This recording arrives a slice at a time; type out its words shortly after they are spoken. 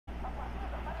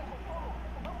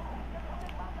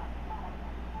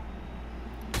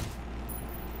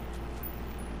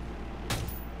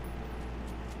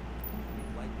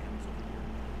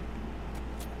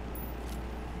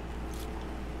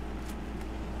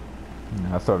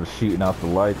I started shooting out the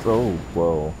lights. Oh,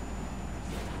 whoa.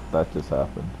 That just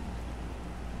happened.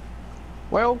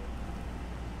 Well,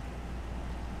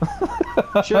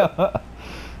 shit.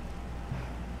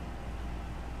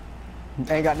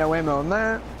 Ain't got no ammo on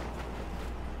that.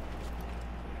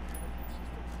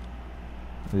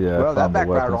 Yeah, I Well, that found the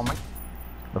backfired weapons. on me.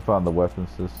 I found the weapon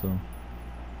system.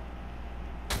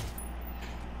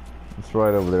 It's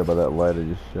right over there by that light I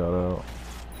just shot out.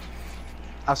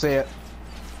 I see it.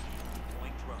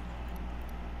 Deploying drone.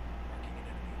 Marking an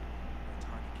enemy. A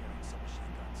target carrying submachine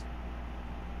guns.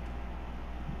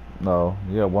 No,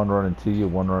 you got one running to you,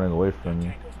 one running away from you.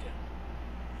 Tango's down.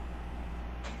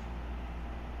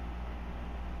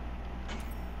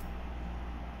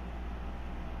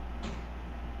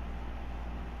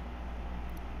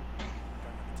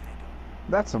 Gun on the tango.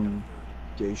 That's some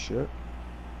gay shit.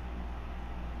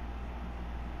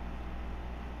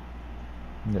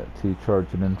 You got two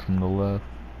charging in from the left.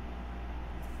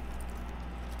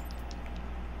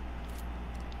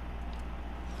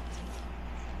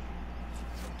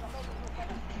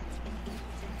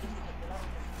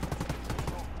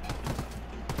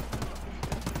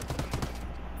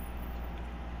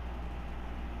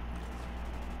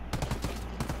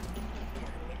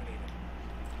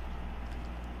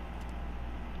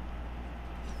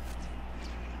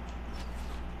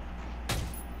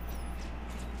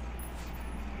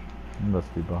 He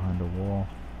must be behind a wall.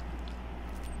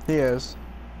 He is.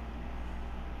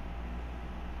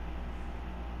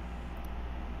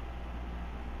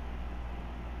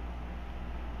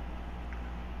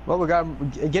 Well, we got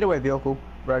a getaway vehicle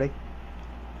ready.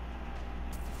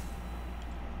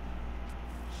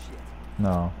 Shit.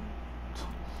 No.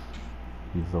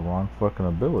 He's the wrong fucking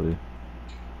ability.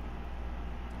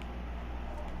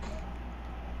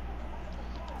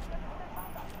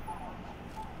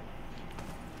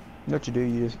 You know what you do?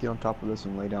 You just get on top of this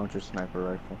and lay down with your sniper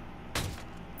rifle.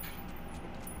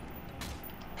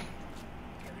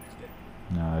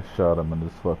 Nah, I shot him in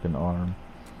his fucking arm.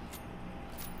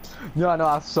 No,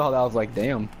 I saw that. I was like,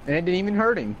 damn. And it didn't even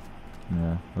hurt him.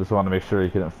 Yeah, I just wanted to make sure he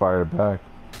couldn't fire back.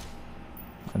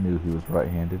 I knew he was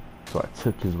right-handed, so I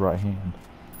took his right hand.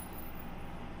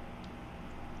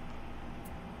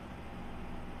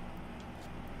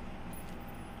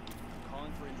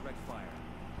 Calling for indirect fire.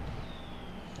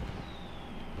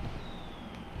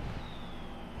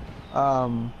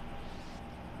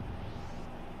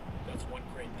 That's one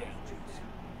crate down.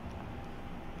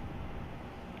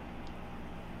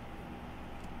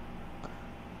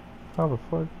 How the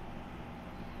fuck?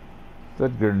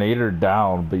 Said grenader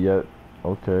down, but yet,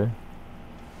 okay.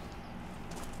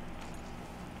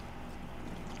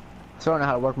 So I don't know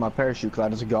how to work my parachute because I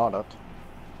just got it.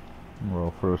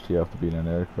 Well, first you have to be in an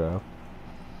aircraft.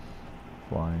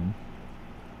 Flying.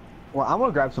 Well, I'm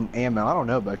gonna grab some ammo. I don't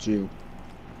know about you.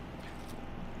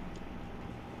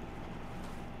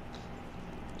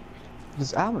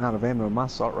 Because I'm out of ammo in my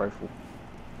assault rifle.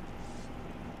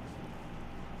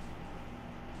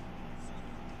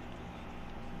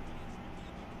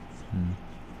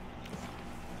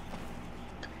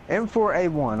 M4A1. I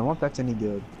wonder if that's any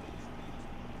good.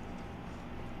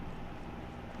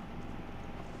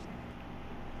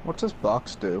 What's this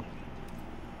box do?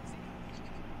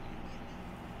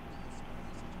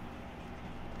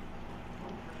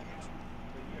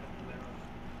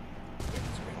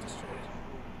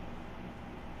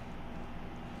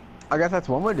 I guess that's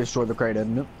one way to destroy the crate,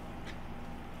 isn't it?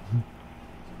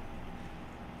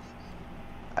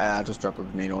 I just dropped a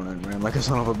grenade on it and ran like a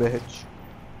son of a bitch.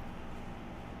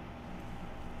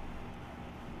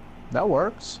 That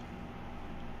works.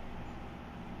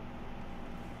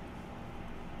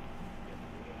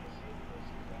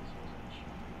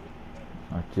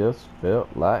 I just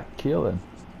felt like killing.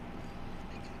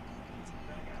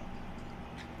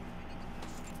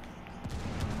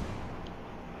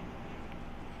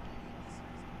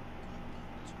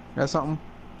 That's something?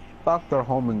 Fuck their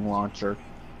homing launcher.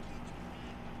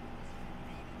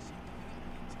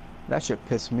 That shit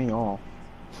pissed me off.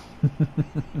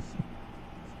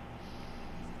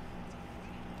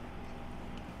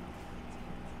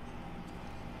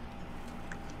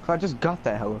 I just got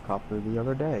that helicopter the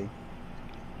other day.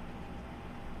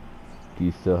 Do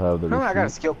you still have the Remember, I got a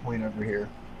receipt? skill point over here.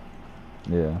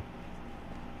 Yeah.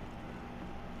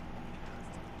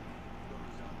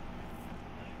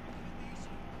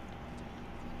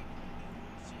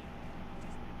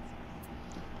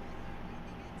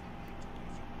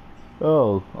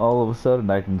 Oh, all of a sudden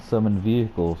I can summon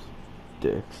vehicles.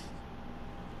 Dicks.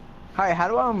 Hi, how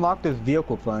do I unlock this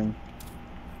vehicle thing?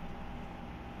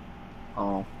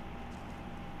 Oh.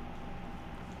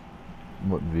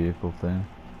 What vehicle thing?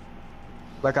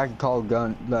 Like I could call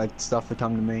gun, like stuff to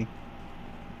come to me.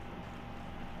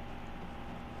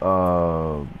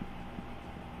 Uh,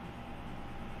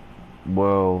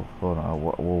 well, hold on.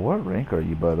 What rank are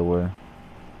you, by the way?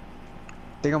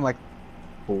 I think I'm like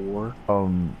 4. Hold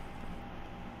on.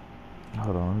 Let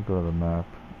me go to the map.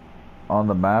 On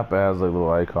the map, it has like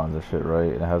little icons and shit,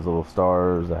 right? It has little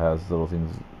stars. It has little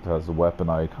things. It has the weapon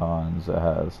icons. It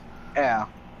has Yeah.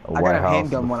 a I got White a House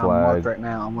with handgun a when I'm marked flag. right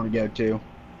now. I want to go to.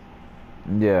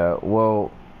 Yeah.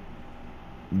 Well,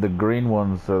 the green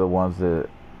ones are the ones that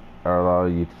are allow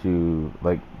you to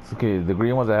like. It's okay. The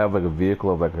green ones that have like a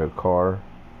vehicle of like a car,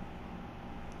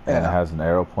 and it Yeah. has an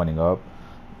arrow pointing up.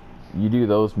 You do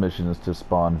those missions to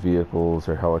spawn vehicles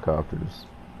or helicopters.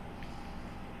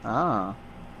 Ah.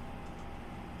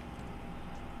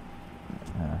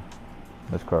 Yeah.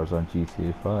 This car's on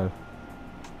GTA 5.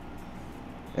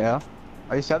 Yeah.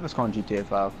 I used to have this car on GTA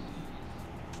 5.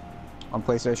 On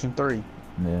PlayStation 3.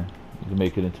 Yeah. You can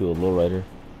make it into a lowrider.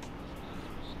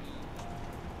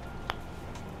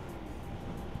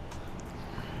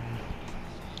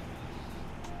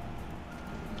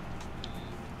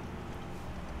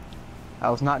 I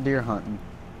was not deer hunting.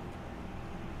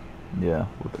 Yeah,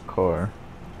 with a car.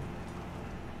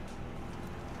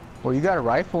 Well, you got a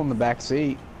rifle in the back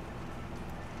seat.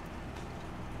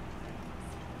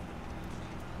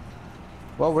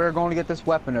 Well, we're going to get this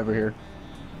weapon over here.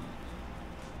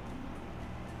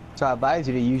 So I advise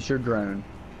you to use your drone.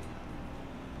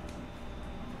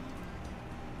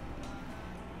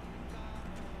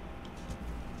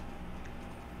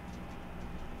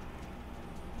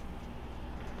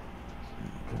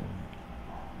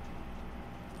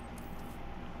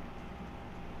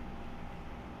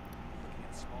 Looking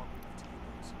at small group of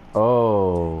tangos.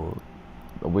 Oh,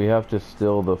 we have to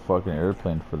steal the fucking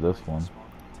airplane for this one. Small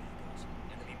group of tangos.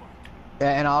 Enemy marked.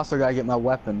 Yeah, and I also gotta get my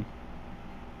weapon.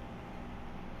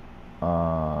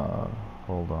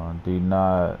 Hold on. Do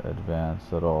not advance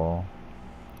at all.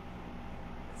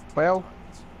 Well,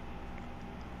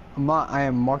 I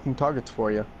am marking targets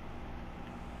for you.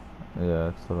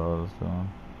 Yeah, that's what I was doing.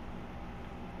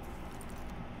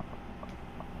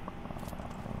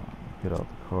 Get out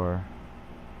the car.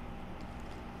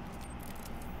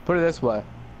 Put it this way.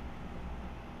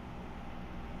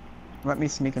 Let me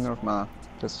sneak in with my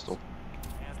pistol.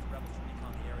 Ask the rebels to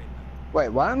recon the area better. Wait,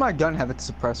 why did my gun have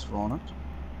its suppressor on it?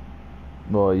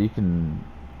 Well, you can,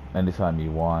 anytime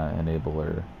you want, enable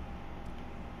or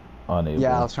unable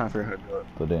Yeah, I was trying to figure out how to do it.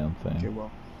 the damn thing. Okay, well.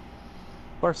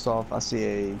 First off, I see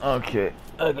a... Okay,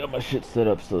 I got my shit set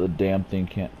up so the damn thing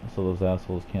can't, so those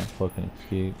assholes can't fucking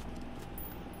escape.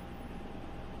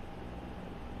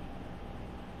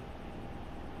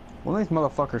 One of these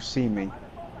motherfuckers see me.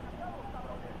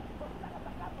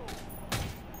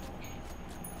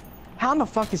 How in the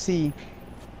fuck is he...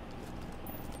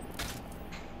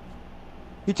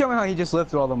 You tell me how he just lived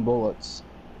through all them bullets.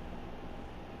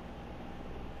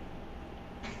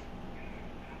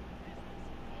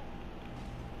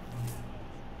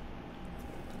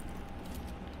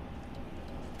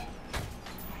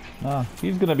 Ah,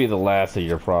 he's gonna be the last of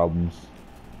your problems.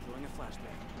 Throwing a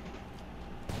flashbang.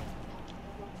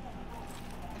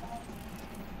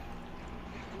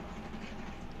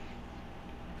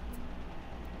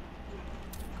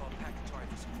 Call Packetari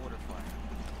for some mortar fire.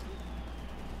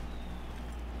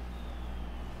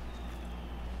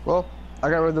 Well, I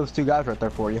got rid of those 2 guys right there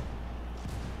for you.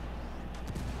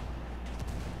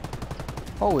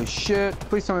 Holy shit.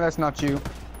 Please tell me that's not you.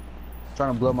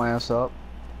 Trying to blow my ass up.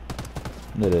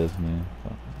 It is, man.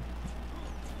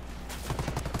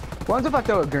 What if I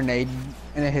throw a grenade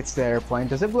and it hits the airplane?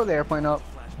 Does it blow the airplane up?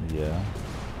 Yeah.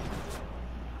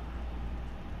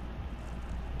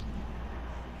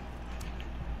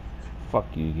 Fuck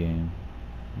you, game.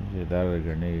 Get that or a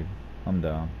grenade. I'm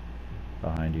down.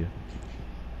 Behind you.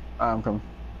 I'm coming.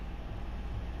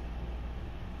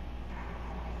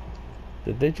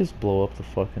 Did they just blow up the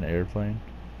fucking airplane?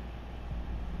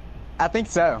 I think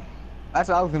so. That's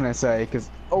what I was gonna say, cause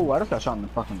I just got shot in the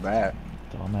fucking back.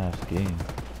 Dumbass game.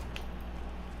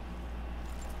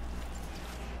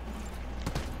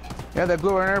 Yeah, they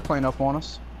blew an airplane up on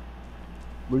us.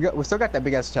 We still got that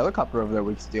big ass helicopter over there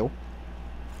we can steal.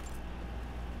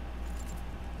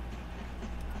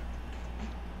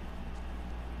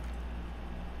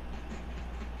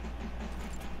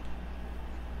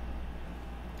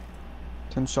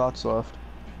 Ten shots left.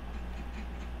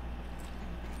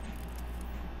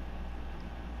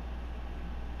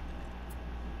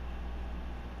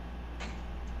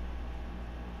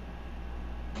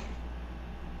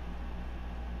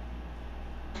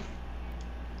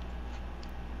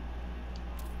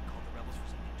 Call the rebels for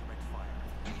some indirect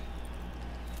fire.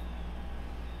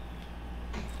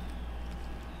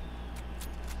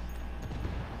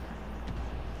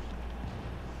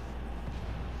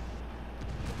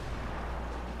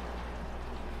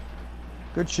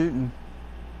 Good shooting.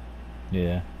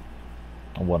 Yeah.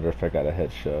 I wonder if I got a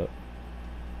headshot.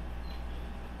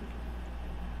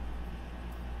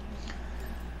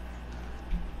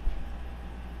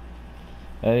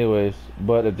 Anyways,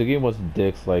 but if the game wasn't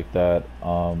dicks like that,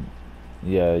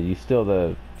 yeah, you steal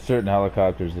the certain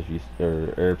helicopters if you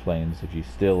or airplanes. If you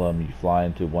steal them, you fly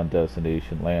into one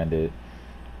destination, land it.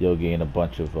 You'll gain a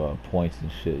bunch of points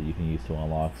and shit you can use to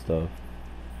unlock stuff.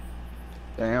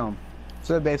 Damn.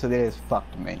 So basically, they just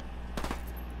fucked me.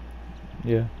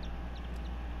 Yeah.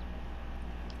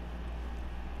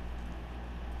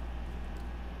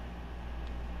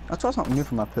 I saw something new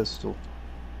for my pistol.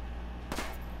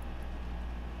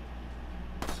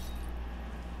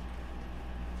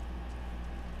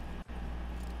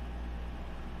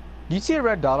 Do you see a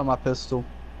red dot on my pistol?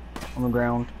 On the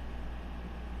ground?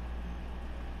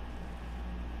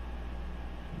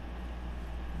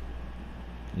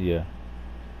 Yeah.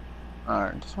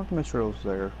 Alright, just want to make sure it was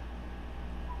there.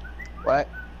 What?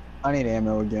 I need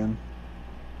ammo again.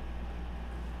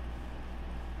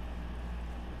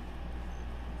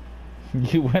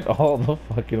 You went all the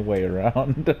fucking way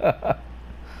around.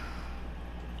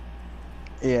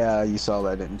 Yeah, you saw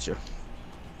that, didn't you?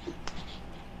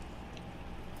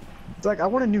 It's like, I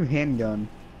want a new handgun.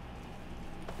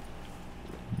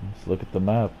 Just look at the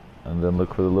map, and then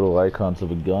look for the little icons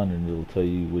of a gun, and it'll tell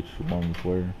you which one's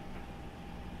where.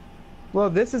 Well,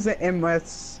 this is an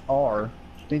MSR.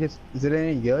 Is it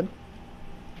any good?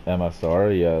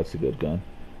 MSR? Yeah, that's a good gun.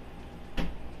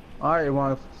 Alright, you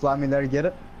want to fly me there to get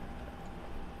it?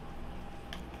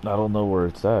 I don't know where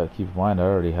it's at. Keep in mind, I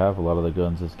already have a lot of the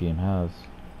guns this game has.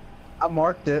 I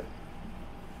marked it.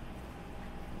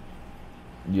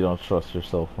 You don't trust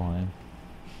yourself flying.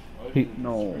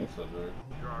 No.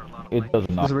 It does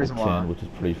not the reason why. 10, which is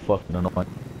pretty fucking annoying.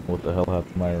 What the hell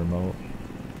happened to my remote?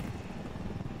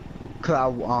 Cause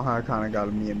I kind of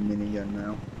got me a minigun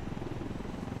now.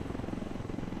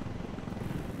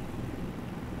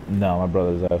 No, my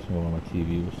brother's asking me why my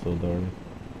TV was so dark.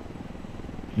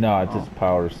 No, it's just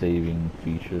power saving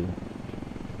feature.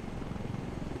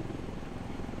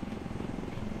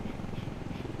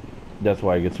 That's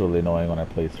why it gets really annoying when I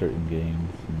play certain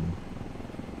games. And,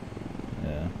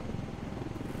 yeah.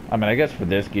 I mean, I guess for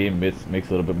this game, it makes it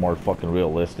a little bit more fucking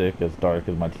realistic, as dark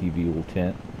as my TV will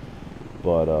tint.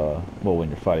 But, well, when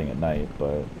you're fighting at night, but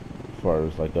as far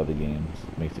as, like, other games,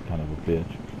 it makes it kind of a bitch.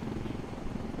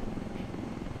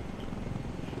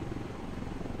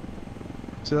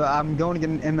 So I'm going to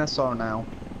get an MSR now.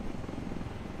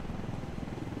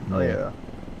 Oh yeah.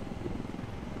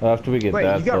 After we get Wait,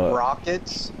 that, you got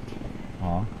rockets?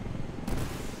 Huh?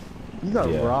 You got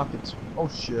Yeah. rockets. Oh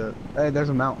shit. Hey, there's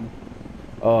a mountain.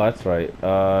 Oh, that's right.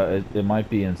 It might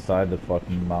be inside the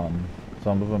fucking mountain.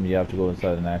 Some of them you have to go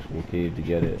inside an actual cave to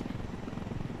get it.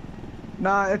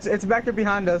 Nah, it's back there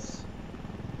behind us.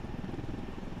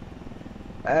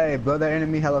 Hey, blow that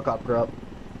enemy helicopter up.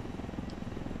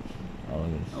 Oh,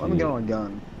 Let me get on a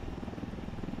gun.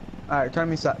 Alright, turn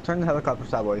the helicopter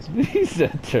sideways. He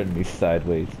said turn me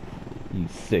sideways. You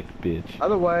sick bitch.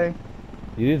 Other way.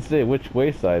 You didn't say which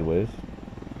way sideways.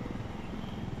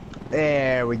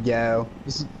 There we go.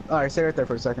 Alright, stay right there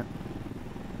for a second.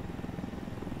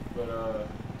 But,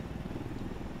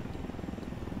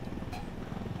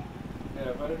 yeah,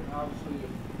 if I didn't obviously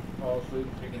fall asleep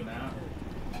and take a nap,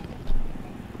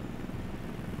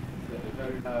 if I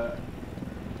didn't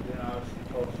obviously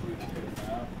fall asleep and take a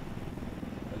nap,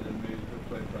 and then maybe could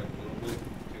play for like a little bit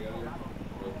together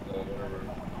with whatever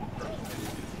person I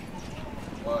did.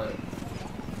 But,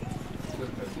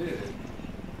 since I did,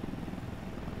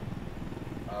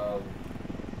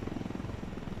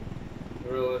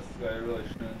 realistically, I really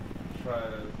shouldn't try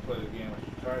to play the game. I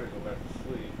should try to go back to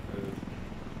sleep, because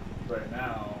right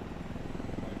now,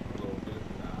 like a little bit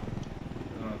now,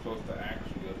 is when I'm supposed to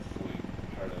actually go to sleep,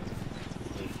 try to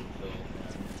sleep until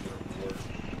get up to work.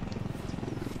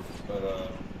 But,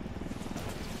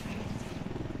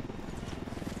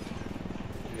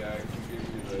 yeah, I can give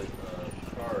you the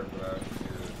card, but I need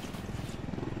to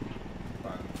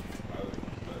find my other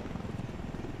one. But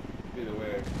either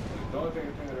way, the only thing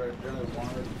that I really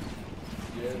wanted to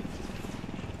get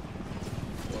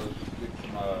was get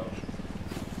some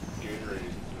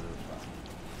Gatorades or something,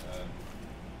 and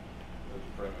that's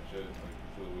pretty much it, like,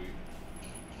 for the week.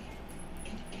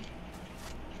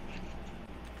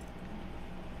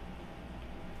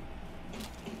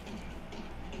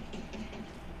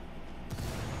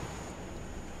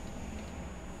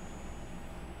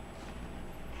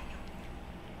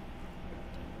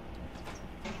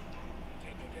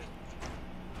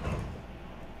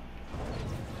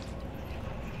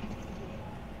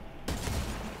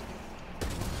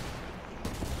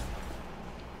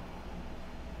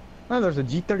 Oh, there's a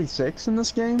G36 in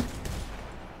this game?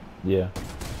 Yeah.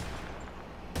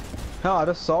 Hell, I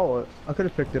just saw it. I could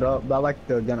have picked it up, but I like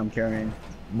the gun I'm carrying.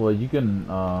 Well, you can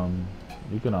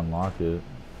unlock it.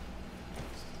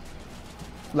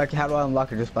 Like, how do I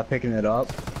unlock it? Just by picking it up?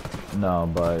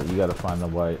 No, but you gotta find the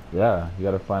right. Yeah, you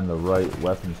gotta find the right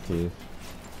weapons case.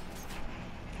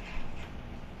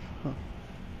 Huh.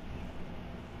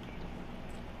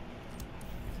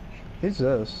 Who's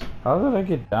this? How did I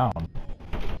get down?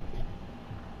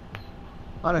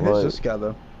 I don't know, who's this guy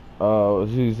though?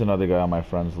 He's another guy on my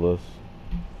friends list.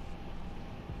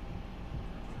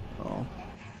 Oh.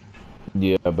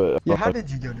 Yeah, but Yeah, how did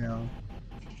you go down?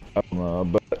 I don't know,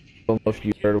 but I don't know if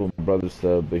you heard what my brother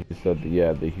said, but he said that,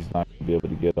 yeah, that he's not gonna be able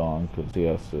to get on because he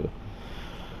has to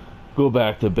go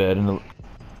back to bed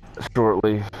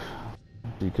shortly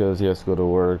because he has to go to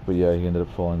work. But yeah, he ended up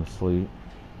falling asleep.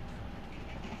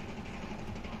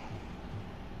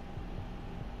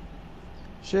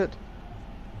 Shit.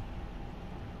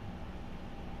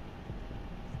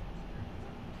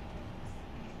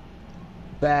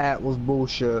 That was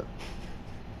bullshit.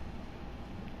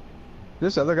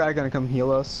 This other guy gonna come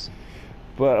heal us?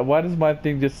 But why does my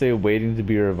thing just say waiting to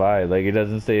be revived? Like, it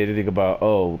doesn't say anything about,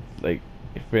 oh, like,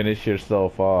 finish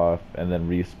yourself off and then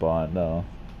respawn. No.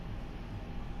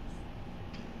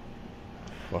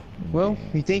 Fucking Well, game.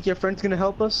 you think your friend's gonna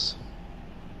help us?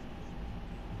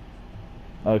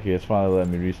 Okay, it's finally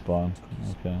letting me respawn.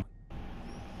 Okay.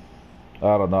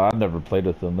 I don't know. I've never played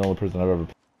with him. The only person I've ever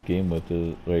played a game with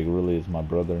is, like, really is my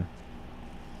brother.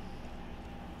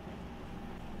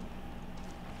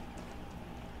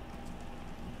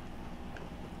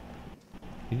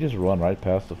 He just run right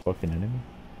past the fucking enemy.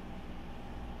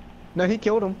 No, he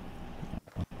killed him.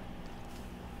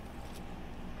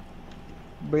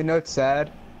 But you know it's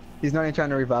sad? He's not even trying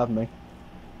to revive me.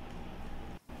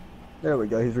 There we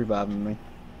go, he's reviving me.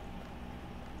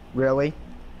 Really?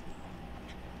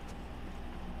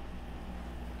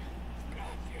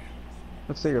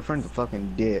 Let's say your friend's a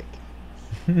fucking dick.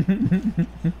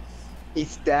 He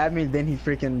stabbed me, then he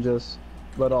freaking just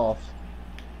let off.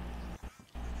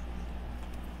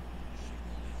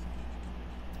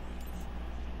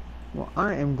 Well,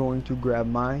 I am going to grab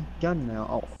my gun now.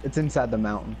 Oh, it's inside the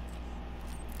mountain.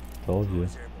 Told you.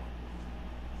 It's airborne.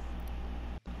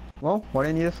 Well, why do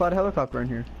you need to fly a helicopter in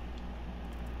here?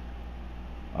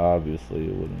 Obviously,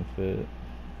 it wouldn't fit.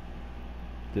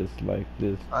 Just like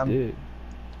this dick.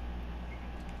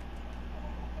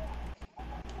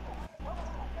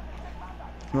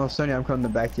 Well, Sonny, I'm coming to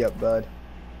back you up, bud.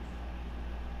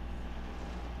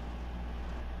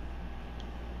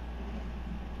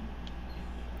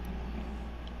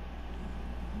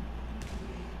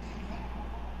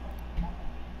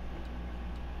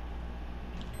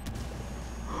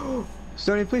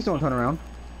 Sonny, please don't turn around.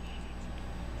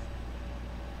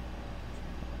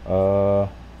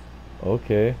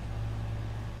 Okay.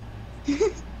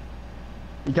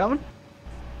 You coming?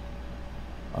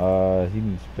 He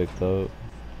needs picked up.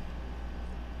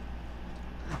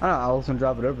 I don't know, I was gonna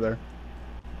drop it over there.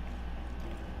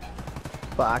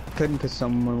 But I couldn't because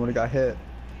someone would have got hit.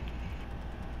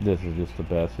 This is just a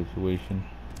bad situation.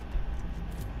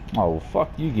 Oh, fuck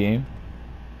you, game.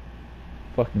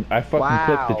 I fucking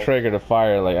clicked the Wow. trigger to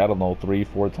fire like, I don't know,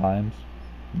 3-4 times.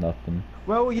 Nothing.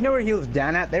 Well, you know where he was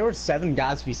down at? There were 7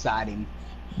 guys beside him.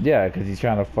 Yeah, because he's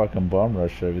trying to fucking bum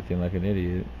rush everything like an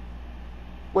idiot.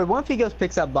 Wait, what if he goes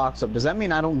picks that box up? Does that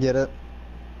mean I don't get it?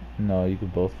 No, you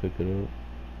could both pick it up.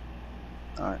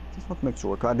 Alright, just want to make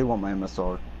sure, 'cause I do want my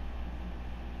MSR.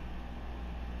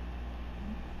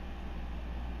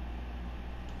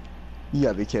 You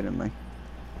gotta be kidding me.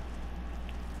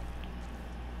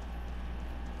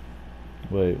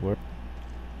 Wait, where?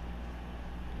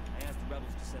 I asked the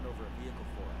rebels to send over a vehicle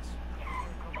for us.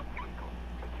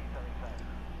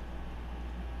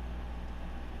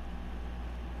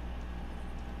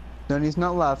 Then he's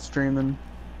not live streaming.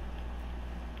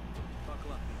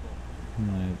 Buckle up,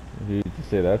 people. Like, who did you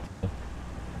say that to?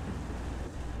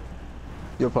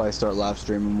 You'll probably start live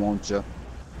streaming, won't you?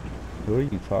 Who are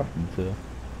you talking to?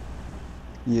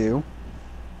 You?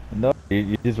 No,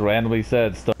 you just randomly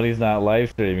said Stoney's not live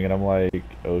streaming, and I'm like,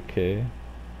 okay.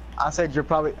 I said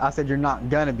you're not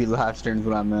gonna be live streaming is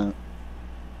what I meant.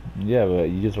 Yeah, but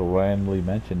you just randomly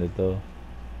mentioned it though.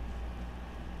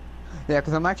 Yeah,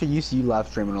 because I'm actually used to you live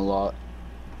streaming a lot.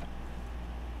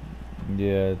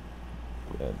 Yeah,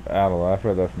 I don't know. I've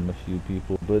heard that from a few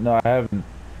people, but no, I haven't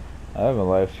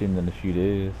live streamed in a few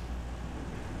days.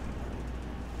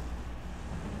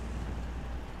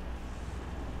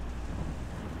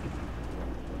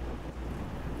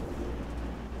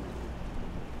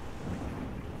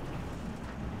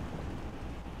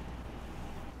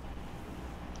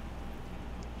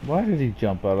 Why did he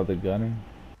jump out of the gunner?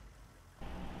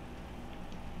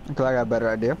 Because I got a better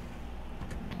idea.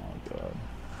 Oh god.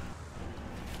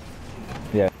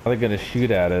 Yeah, now they're gonna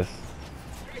shoot at us.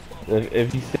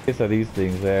 If you say some of these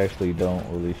things, they actually don't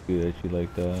really shoot at you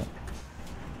like that.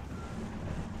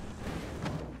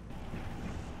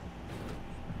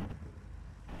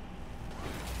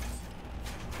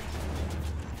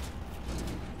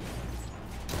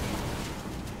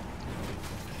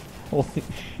 Holy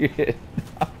shit.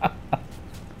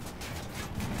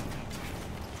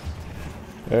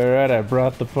 Alright, I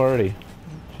brought the party.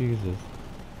 Jesus.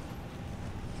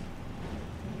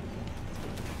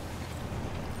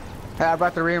 Hey, I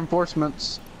brought the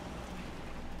reinforcements.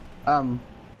 Can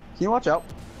you watch out?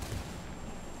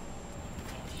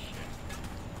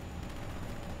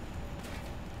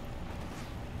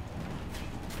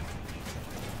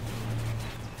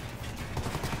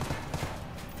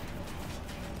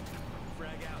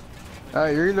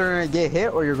 You're either gonna get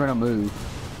hit or you're gonna move.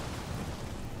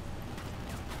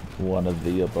 One of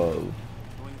the above.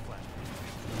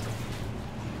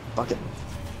 Fuck it.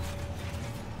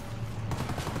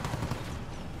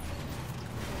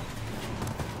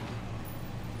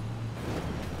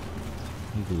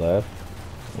 He's left.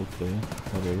 Okay,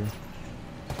 whatever.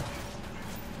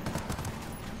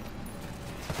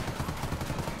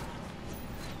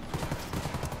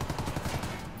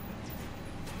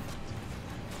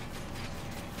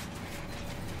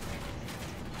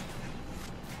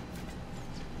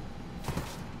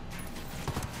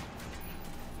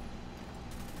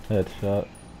 Headshot.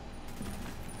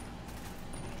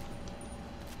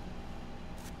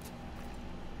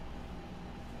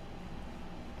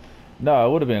 No,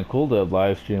 it would have been cool to have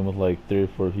live stream with like 3 or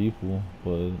 4 people,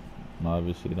 but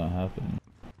obviously not happening.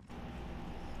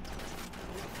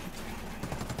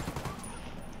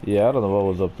 Yeah, I don't know what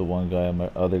was up to one guy on my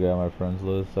other guy on my friends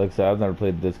list. Like I said, I've never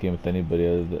played this game with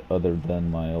anybody other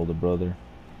than my older brother.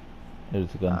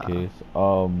 There's a gun case.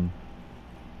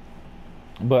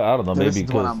 But I don't know, maybe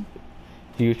because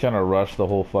he was trying to rush the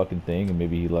whole fucking thing, and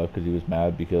maybe he left because he was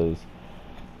mad because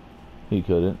he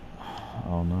couldn't. I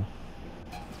don't know.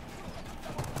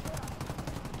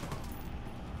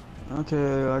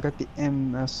 Okay, I got the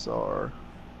MSR.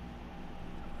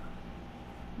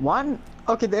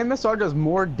 Okay, the MSR does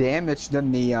more damage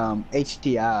than the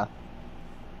HTI.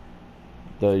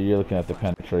 You're looking at the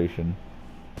penetration.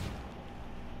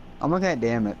 I'm looking at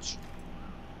damage.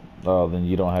 Oh, then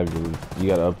you don't have you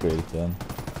gotta upgrade it then.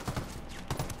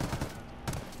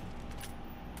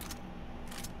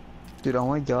 Dude, I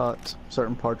only got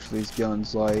certain parts of these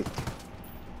guns, like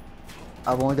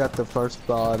I've only got the first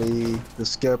body, the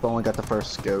scope, I only got the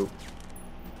first scope.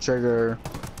 Trigger,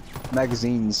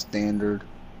 magazine standard.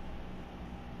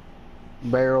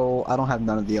 Barrel, I don't have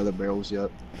none of the other barrels yet.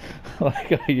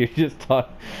 Like you're just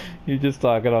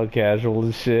talking all casual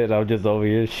and shit, and I'm just over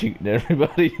here shooting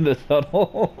everybody in the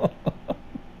tunnel.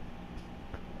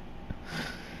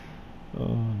 Oh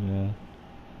man.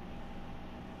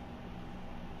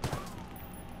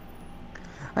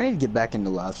 I need to get back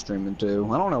into live streaming too.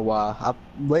 I don't know why. I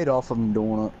laid off from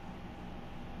doing it.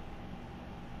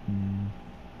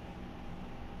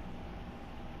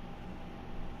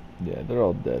 Yeah, they're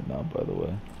all dead now, by the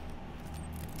way.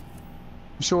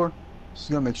 You sure? Just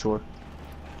gonna make sure.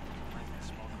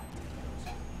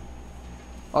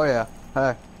 Oh yeah.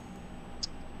 Hey.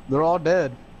 They're all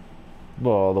dead.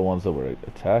 Well, all the ones that were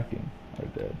attacking are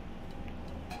dead.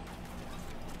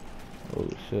 Oh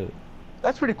shit.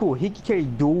 That's pretty cool. He can carry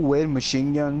dual wind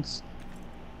machine guns.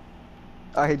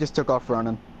 Oh, he just took off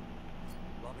running.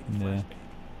 Yeah,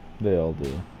 they all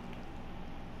do.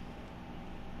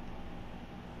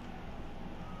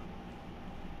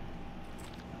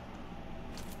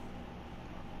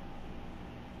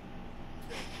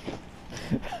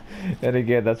 And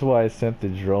again, that's why I sent the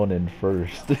drone in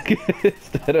first.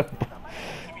 Instead of,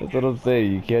 that's what I'm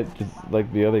saying. You can't just,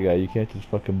 like the other guy, you can't just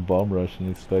fucking bomb rush and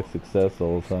expect success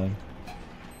all the time.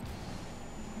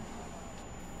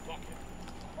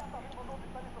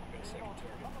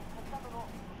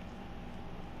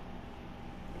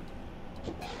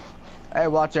 Hey,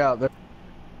 watch out.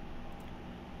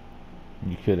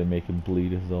 You couldn't make him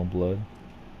bleed his own blood.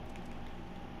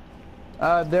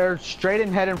 They're straight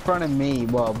ahead in front of me.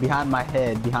 Well, behind my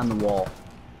head, behind the wall.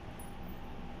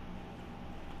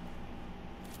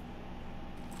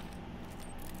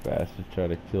 Bastard tried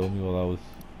to kill me while I was...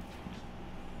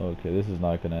 Okay, this is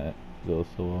not gonna go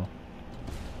so well.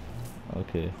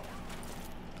 Okay.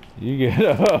 You get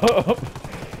up!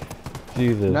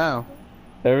 Jesus. No.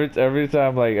 Every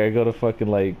time like I go to fucking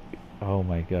like... Oh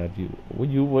my god,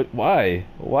 why?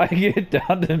 Why get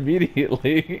down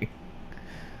immediately?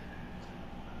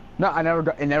 No, I never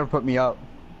got. It never put me up.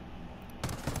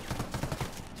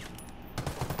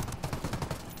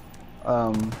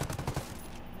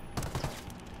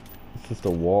 It's just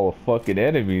a wall of fucking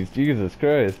enemies. Jesus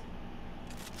Christ.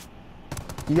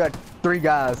 You got 3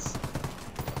 guys.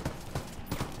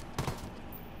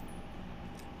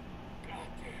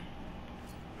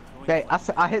 Okay,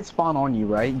 I hit spawn on you,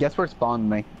 right? Guess where it spawned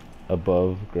me?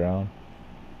 Above ground.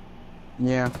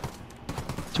 Yeah.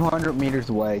 200 meters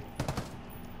away.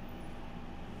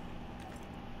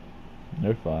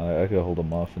 They're fine. I could hold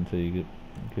them off until you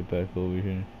get back over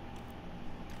here.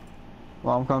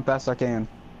 Well, I'm coming fast as I can.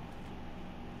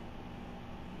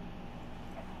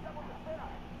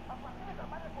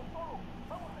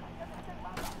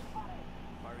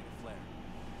 Firing a flare.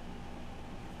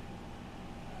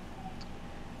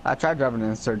 I tried driving an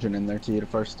insurgent in there to you the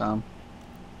first time.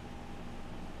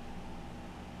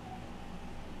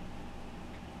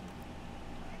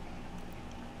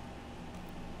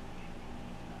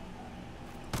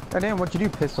 Goddamn, what'd you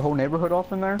do? Piss the whole neighborhood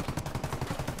off in there?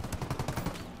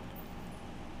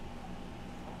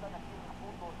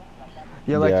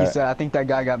 Yeah, like Yeah. you said, I think that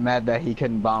guy got mad that he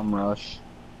couldn't bomb rush.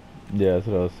 Yeah, that's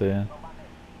what I was saying.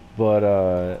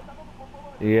 But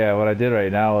yeah, what I did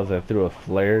right now is I threw a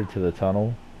flare to the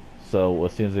tunnel. So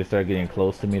as soon as they start getting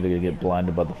close to me, they're gonna get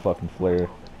blinded by the fucking flare.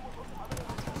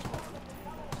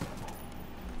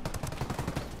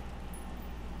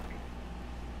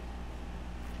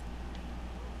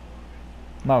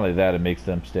 Not only that, it makes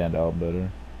them stand out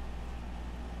better.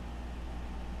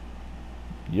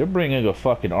 You're bringing a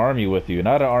fucking army with you,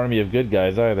 not an army of good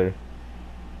guys either.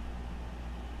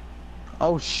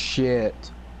 Oh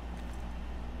shit.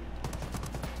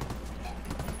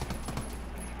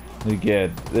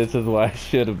 Again, this is why I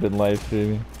should have been live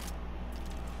streaming.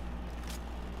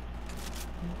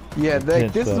 Yeah,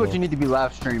 this is battle. what you need to be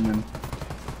live streaming.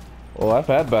 Well, I've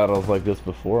had battles like this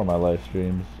before on my live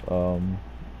streams.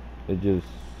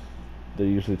 They're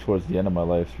usually towards the end of my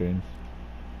live streams.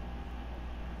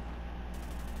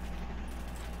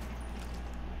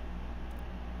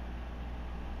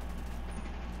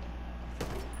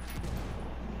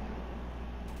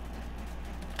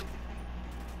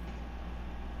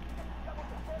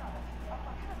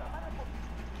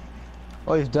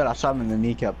 Oh, he's dead. I shot him in the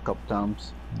kneecap a couple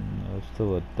times. There's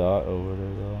still a dot over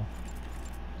there though.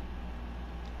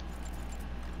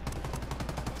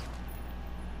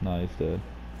 No, he's dead.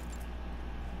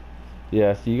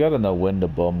 Yeah, so you gotta know when to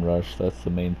bum rush. That's the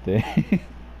main thing.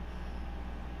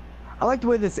 I like the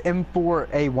way this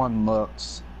M4A1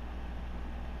 looks.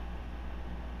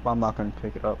 But I'm not gonna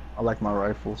pick it up. I like my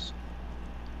rifles.